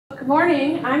Good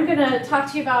morning. I'm going to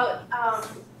talk to you about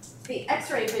the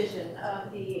X-ray vision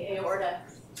of the aorta.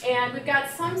 And we've got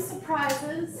some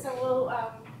surprises, so we'll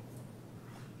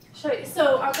show you.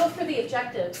 So I'll go through the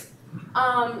objectives.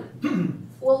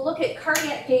 We'll look at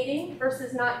cardiac gating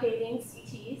versus not gating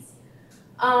CTs.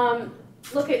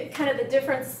 Look at kind of the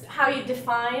difference, how you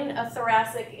define a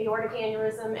thoracic aortic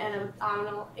aneurysm and an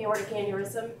abdominal aortic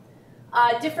aneurysm.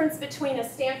 Difference between a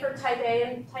Stanford type A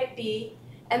and type B.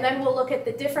 And then we'll look at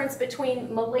the difference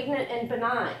between malignant and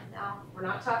benign. Now, we're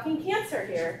not talking cancer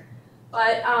here,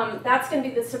 but that's going to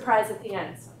be the surprise at the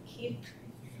end. So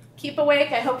keep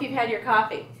awake. I hope you've had your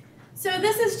coffee. So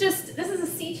this is a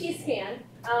CT scan.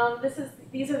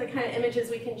 These are the kind of images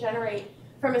we can generate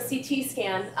from a CT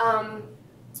scan.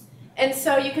 And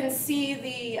so you can see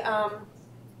the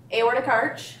aortic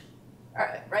arch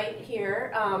right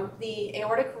here, the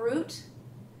aortic root,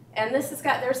 and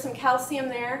there's some calcium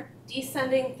there.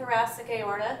 Descending thoracic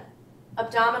aorta,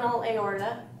 abdominal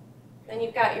aorta, then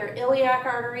you've got your iliac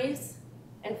arteries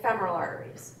and femoral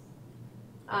arteries.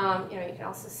 You can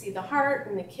also see the heart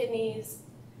and the kidneys.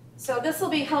 So this will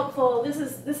be helpful. This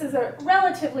is a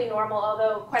relatively normal,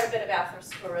 although quite a bit of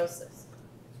atherosclerosis.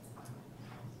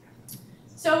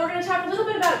 So we're going to talk a little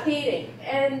bit about gating.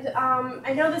 And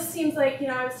I know this seems like,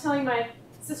 I was telling my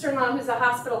sister-in-law who's a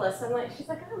hospitalist, she's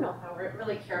like, I don't know if I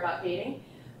really care about gating.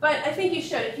 But I think you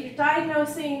should. If you're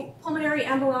diagnosing pulmonary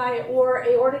emboli or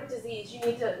aortic disease, you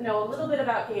need to know a little bit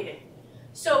about gating.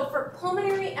 So for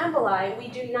pulmonary emboli, we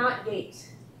do not gate.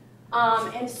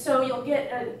 And so you'll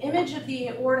get an image of the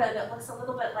aorta that looks a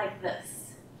little bit like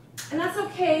this. And that's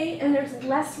okay, and there's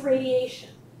less radiation.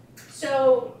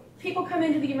 So people come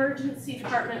into the emergency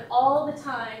department all the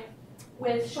time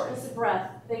with shortness of breath.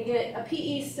 They get a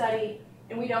PE study,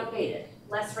 and we don't gate it.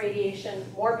 Less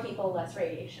radiation, more people, less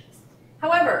radiation.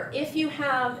 However, if you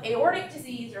have aortic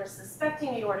disease or suspecting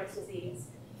aortic disease,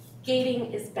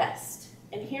 gating is best.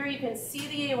 And here you can see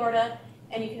the aorta,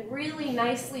 and you can really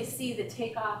nicely see the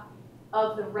takeoff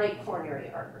of the right coronary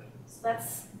artery. So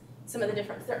that's some of the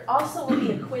difference. There also will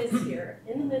be a quiz here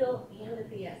in the middle and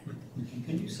at the end.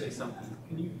 Can you say something?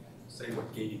 Can you say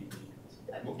what gating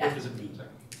means? What does it mean?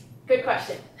 Good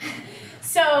question.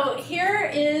 So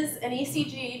here is an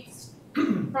ECG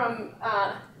from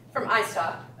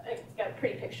iStop. I've got a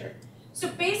pretty picture. So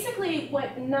basically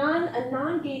what a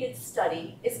non-gated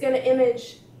study is going to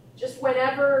image just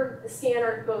whenever the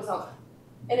scanner goes on.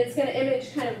 And it's going to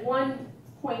image kind of one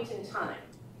point in time.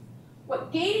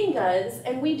 What gating does,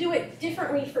 and we do it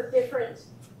differently for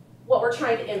what we're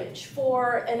trying to image.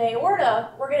 For an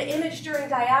aorta, we're going to image during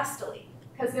diastole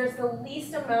because there's the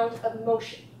least amount of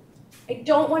motion. I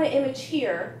don't want to image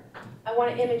here. I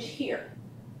want to image here.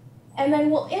 And then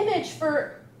we'll image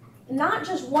for not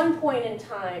just one point in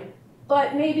time,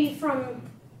 but maybe from,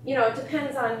 it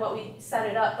depends on what we set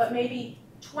it up, but maybe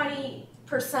 20%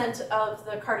 of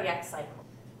the cardiac cycle.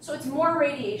 So it's more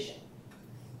radiation.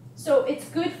 So it's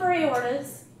good for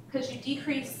aortas because you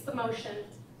decrease the motion,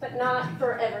 but not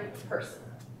for every person.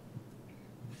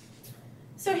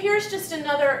 So here's just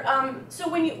another, so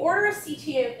when you order a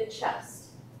CTA of the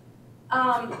chest,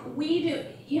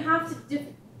 you have to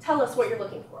tell us what you're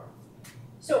looking for.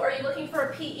 So are you looking for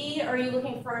a PE or are you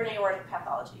looking for an aortic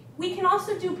pathology? We can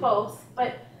also do both,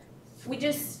 but we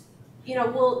just, the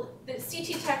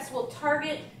CT text will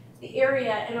target the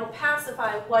area and it'll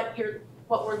pacify what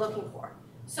we're looking for.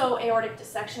 So aortic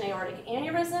dissection, aortic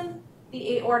aneurysm,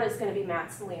 the aorta is going to be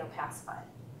maximally opacified.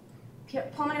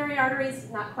 Pulmonary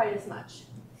arteries, not quite as much.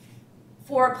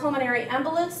 For pulmonary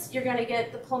embolus, you're going to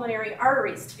get the pulmonary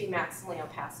arteries to be maximally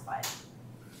opacified.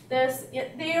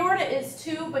 The aorta is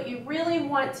too, but you really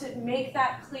want to make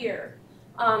that clear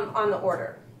on the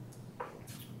order.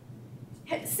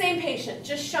 Same patient,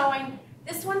 just showing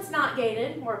this one's not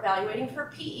gated. We're evaluating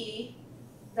for PE.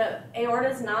 The aorta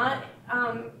is not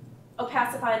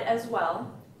opacified as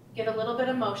well. Get a little bit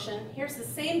of motion. Here's the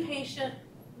same patient,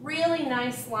 really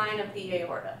nice line of the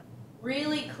aorta.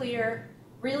 Really clear,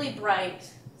 really bright.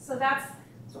 So that's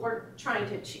what we're trying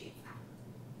to achieve.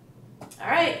 All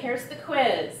right, here's the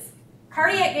quiz.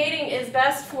 Cardiac gating is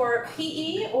best for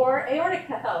PE or aortic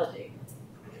pathology?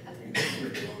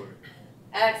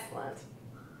 Excellent.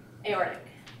 Aortic.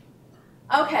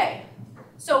 Okay,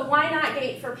 so why not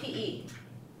gate for PE?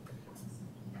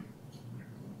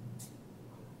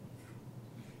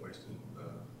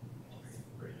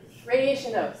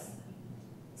 Radiation dose.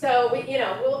 So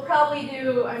we'll probably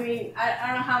do, I don't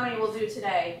know how many we'll do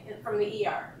today from the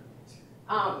ER.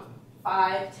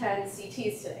 5, 10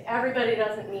 CTs today. Everybody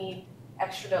doesn't need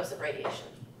extra dose of radiation.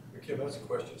 Kim, that's a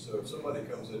question. So if somebody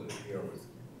comes in with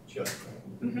chest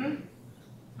pain,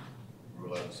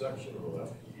 rule out dissection, rule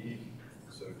out PE,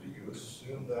 So do you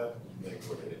assume that and then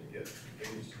go ahead and get a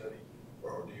gated study?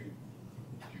 Or do you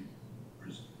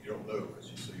don't know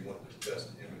because you want the best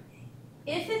image?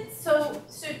 If it's so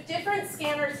different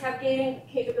scanners have gating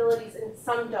capabilities and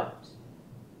some don't.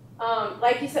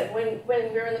 Like you said, when we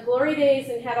were in the glory days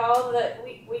and had all the,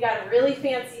 we got a really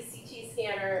fancy CT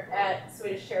scanner at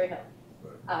Swedish Cherry Hill.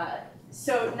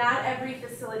 So not every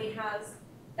facility has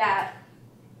that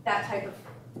type of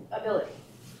ability.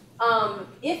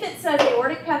 If it says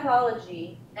aortic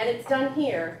pathology and it's done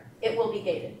here, it will be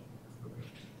gated.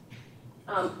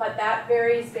 But that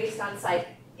varies based on site.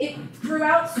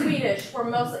 Throughout Swedish, where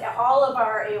mostly all of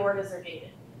our aortas are gated.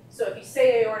 So if you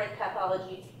say aortic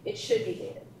pathology, it should be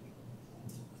gated.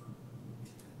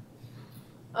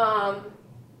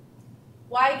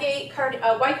 Why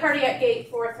cardiac gate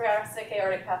for thoracic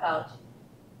aortic pathology?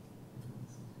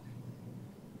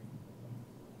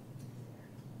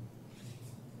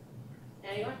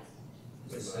 Anyone?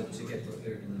 To get the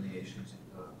clear delineations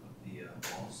of the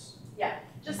walls. Yeah,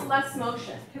 just less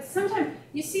motion. Because sometimes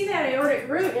you see that aortic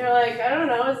root and you're like, I don't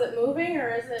know, is it moving or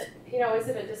is it, is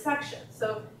it a dissection?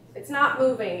 So if it's not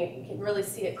moving, you can really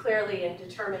see it clearly and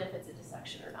determine if it's a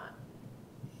dissection or not.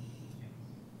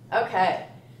 Okay.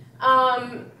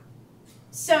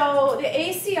 So the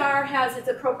ACR has its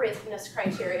appropriateness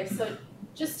criteria. So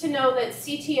just to know that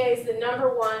CTA is the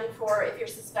 #1 for if you're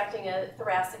suspecting a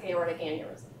thoracic aortic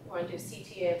aneurysm. You want to do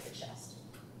CTA of the chest.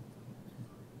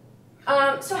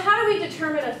 So how do we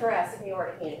determine a thoracic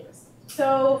aortic aneurysm?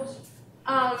 So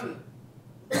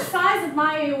the size of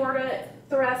my aorta,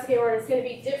 thoracic aorta, is going to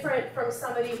be different from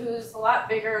somebody who's a lot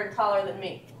bigger and taller than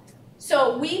me.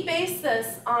 So we base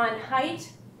this on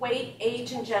height, weight,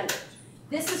 age, and gender.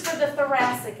 This is for the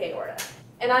thoracic aorta.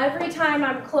 And every time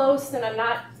I'm close and I'm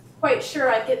not quite sure,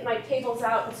 I get my tables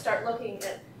out and start looking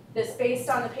at this based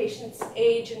on the patient's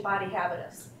age and body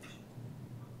habitus.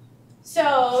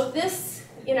 So this,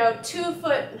 2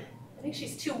 foot, I think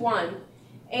she's 2'1",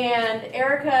 and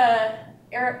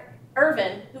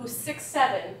Irvin, who's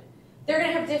 6'7", they're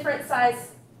going to have different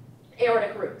size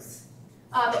aortic roots.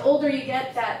 The older you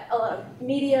get, that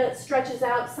media stretches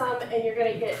out some, and you're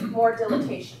going to get more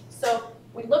dilatation. So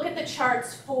we look at the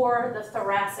charts for the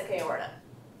thoracic aorta.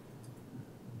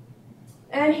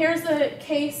 And here's a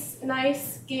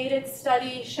nice gated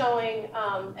study showing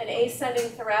an ascending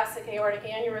thoracic aortic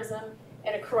aneurysm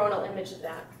and a coronal image of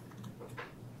that.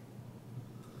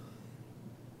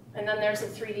 And then there's a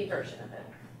 3D version of it.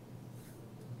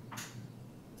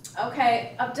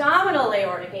 Okay, abdominal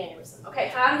aortic aneurysm. Okay,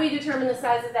 how do we determine the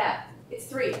size of that? It's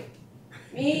 3.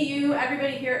 Me, you,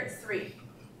 everybody here, it's 3.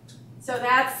 So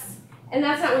that's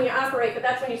not when you operate, but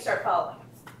that's when you start following.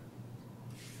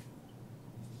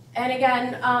 And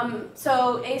again,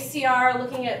 so ACR,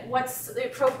 looking at what's the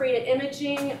appropriate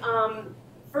imaging.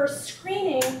 For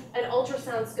screening, an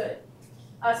ultrasound's good,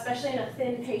 especially in a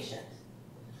thin patient.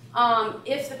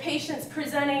 If the patient's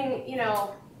presenting,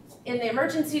 in the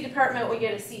emergency department, we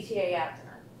get a CTA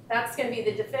abdomen. That's going to be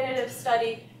the definitive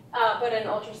study, but an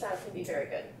ultrasound can be very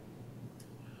good.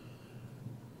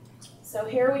 So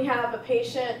here we have a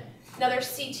patient, another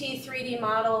CT 3D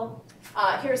model.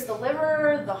 Here's the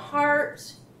liver, the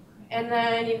heart, and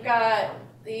then you've got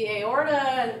the aorta,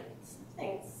 and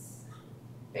something's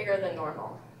bigger than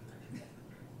normal.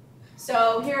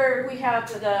 So here we have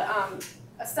the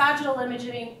a sagittal image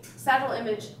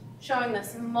showing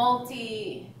this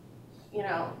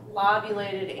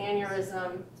lobulated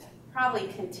aneurysm, probably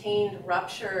contained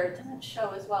rupture. It doesn't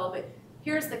show as well, but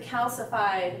here's the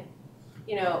calcified,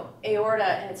 aorta,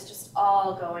 and it's just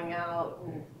all going out.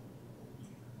 And,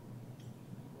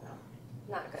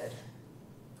 not good.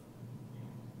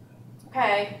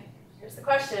 Okay, here's the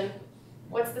question.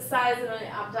 What's the size of an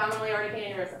abdominal aortic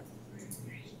aneurysm?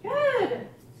 Good.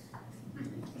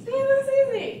 See, this is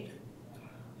easy.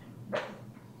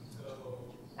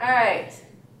 All right,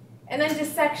 and then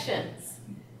dissections.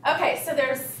 Okay, so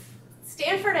there's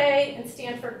Stanford A and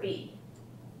Stanford B.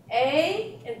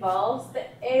 A involves the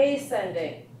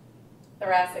ascending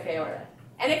thoracic aorta.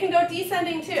 And it can go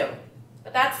descending too,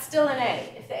 but that's still an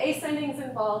A. If the ascending is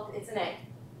involved, it's an A.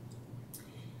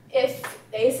 If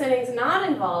the ascending is not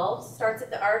involved, starts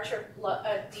at the arch or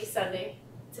descending,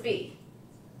 it's a B.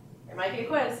 There might be a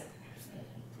quiz.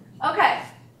 Okay,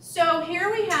 so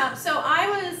here we have, I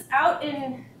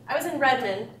was in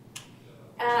Redmond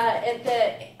at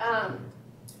the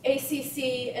ACC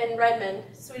in Redmond,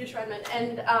 Swedish Redmond,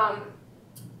 and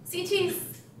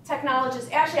CT's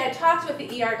technologist, actually I talked with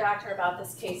the ER doctor about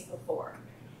this case before,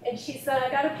 and she said, I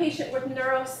got a patient with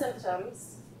neuro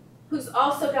symptoms who's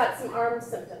also got some arm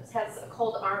symptoms, has a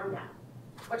cold arm now.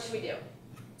 What should we do?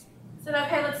 said,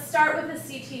 okay, let's start with the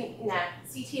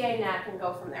CTA neck and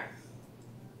go from there.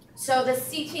 So the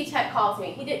CT tech calls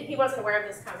me. He wasn't aware of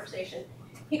this conversation.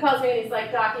 He calls me and he's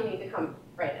like, Doc, you need to come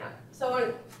right now. So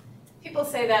when people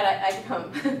say that, I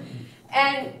come.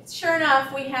 And sure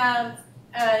enough, we have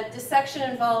a dissection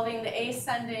involving the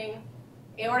ascending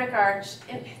aortic arch.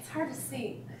 And it's hard to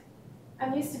see.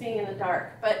 I'm used to being in the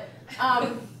dark, but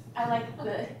I like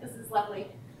this is lovely.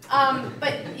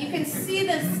 But you can see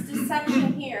this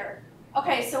dissection here.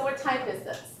 Okay, so what type is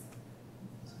this?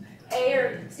 A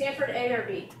or Stanford A or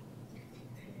B?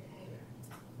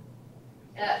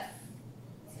 F.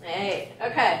 A.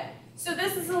 Okay, so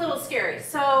this is a little scary.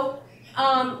 So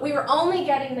we were only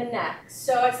getting the neck.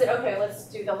 So I said, okay, let's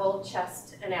do the whole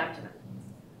chest and abdomen.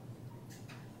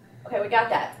 Okay, we got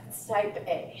that. It's type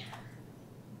A.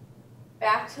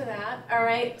 Back to that. All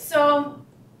right, so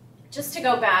just to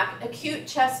go back, acute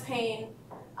chest pain,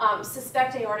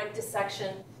 suspect aortic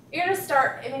dissection. You're going to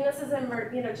start, I mean, this is a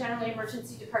generally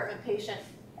emergency department patient.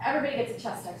 Everybody gets a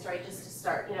chest x-ray just to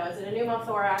start. Is it a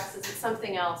pneumothorax? Is it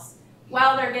something else?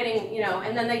 While they're getting,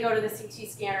 and then they go to the CT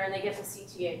scanner and they get the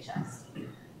CTA chest.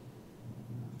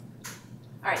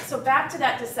 All right, so back to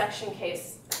that dissection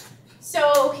case.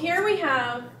 So here we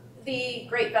have the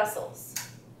great vessels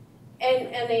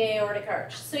and the aortic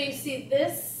arch. So you see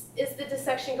this is the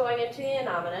dissection going into the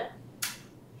innominate.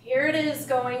 Here it is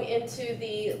going into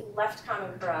the left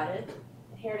common carotid.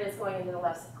 And here it is going into the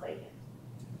left subclavian.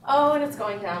 Oh, and it's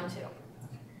going down too.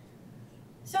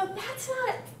 So that's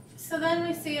not, so then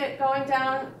we see it going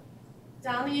down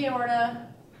the aorta,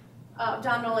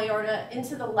 abdominal aorta,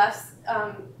 into the left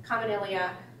common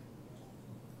iliac.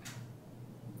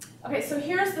 Okay, so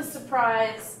here's the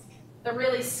surprise, the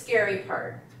really scary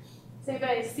part. Does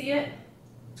anybody see it?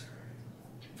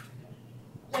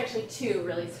 There's actually two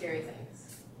really scary things.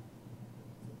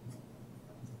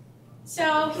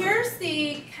 So here's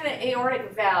the kind of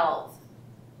aortic valve.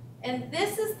 And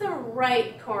this is the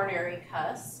right coronary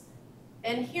cusp.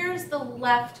 And here's the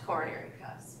left coronary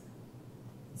cusp.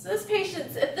 So this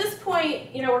patient's, at this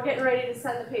point, we're getting ready to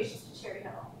send the patient to Cherry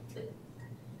Hill.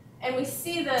 And we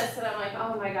see this, and I'm like,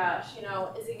 oh my gosh,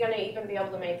 is he going to even be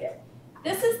able to make it?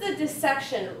 This is the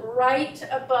dissection right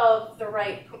above the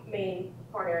right main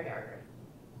coronary artery.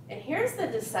 And here's the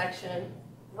dissection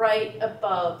right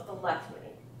above the left main.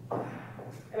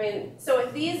 I mean, so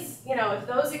if these, if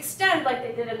those extend like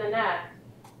they did in the neck,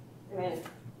 I mean,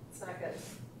 it's not good.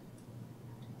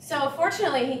 So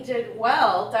fortunately, he did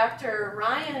well. Dr.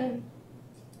 Ryan,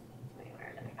 wait,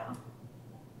 where did I go?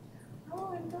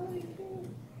 Oh, I'm going to.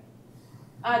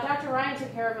 Dr. Ryan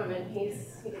took care of him, and he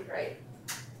did great.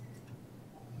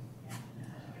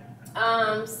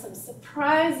 Some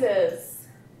surprises.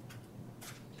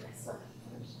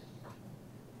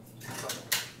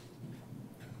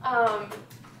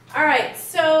 All right,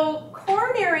 so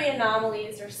coronary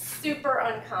anomalies are super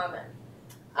uncommon.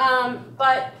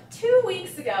 But 2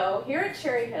 weeks ago, here at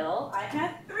Cherry Hill, I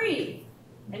had 3,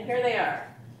 and here they are.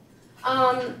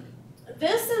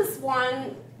 This is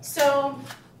one,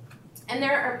 and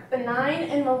there are benign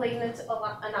and malignant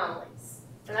anomalies.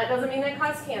 And that doesn't mean they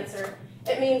cause cancer.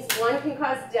 It means one can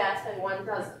cause death and one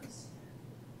doesn't.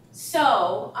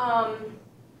 So,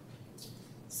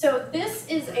 so this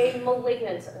is a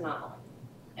malignant anomaly.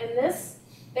 And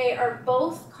they are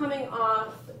both coming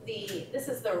off this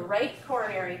is the right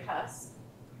coronary cusp,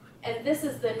 and this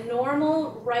is the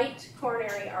normal right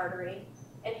coronary artery,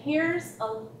 and here's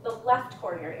the left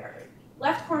coronary artery.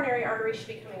 Left coronary artery should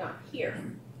be coming off here.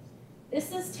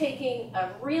 This is taking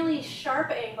a really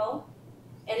sharp angle,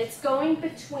 and it's going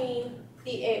between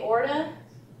the aorta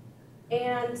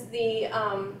and the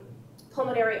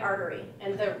pulmonary artery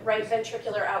and the right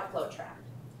ventricular outflow tract.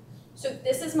 So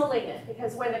this is malignant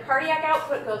because when the cardiac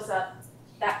output goes up,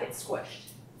 that gets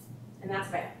squished, and that's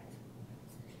bad.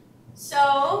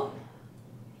 So,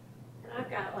 and I've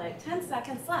got like 10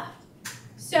 seconds left.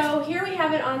 So here we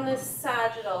have it on this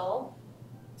sagittal,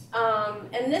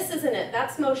 and this isn't it,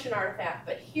 that's motion artifact,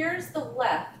 but here's the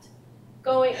left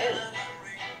going, and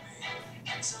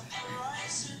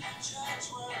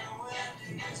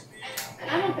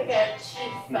I don't think I have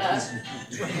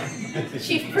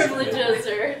chief privileges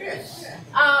or,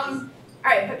 all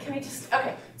right, but can we just,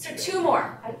 okay, so 2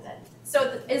 more.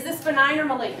 So is this benign or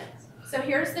malignant? So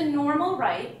here's the normal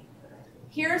right.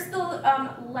 Here's the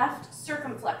left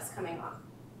circumflex coming off.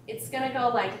 It's gonna go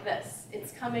like this.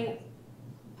 It's coming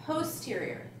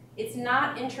posterior. It's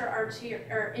not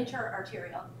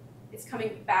interarterial. It's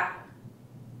coming back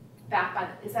by,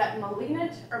 is that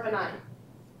malignant or benign?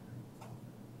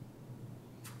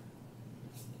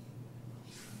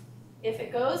 If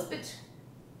it goes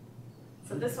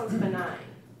so this one's benign.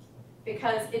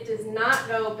 because it does not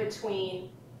go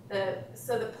between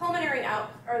so the pulmonary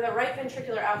or the right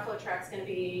ventricular outflow tract is going to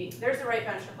be, there's the right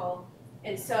ventricle,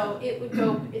 and so it would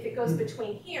go, if it goes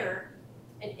between here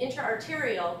and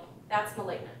interarterial, that's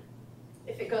malignant.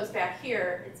 If it goes back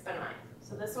here, it's benign.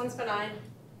 So this one's benign.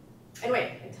 And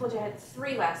wait, I told you I had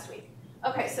 3 last week.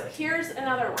 Okay, so here's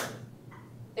another one.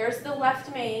 There's the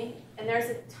left main, and there's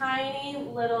a tiny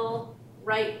little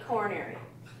right coronary.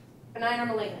 Benign or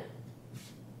malignant.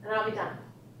 And I'll be done.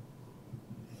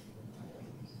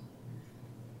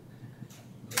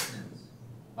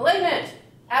 Malignant,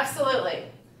 absolutely.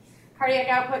 Cardiac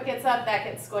output gets up, that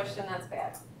gets squished, and that's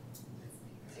bad.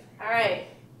 All right,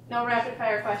 no rapid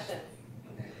fire questions.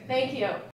 Thank you.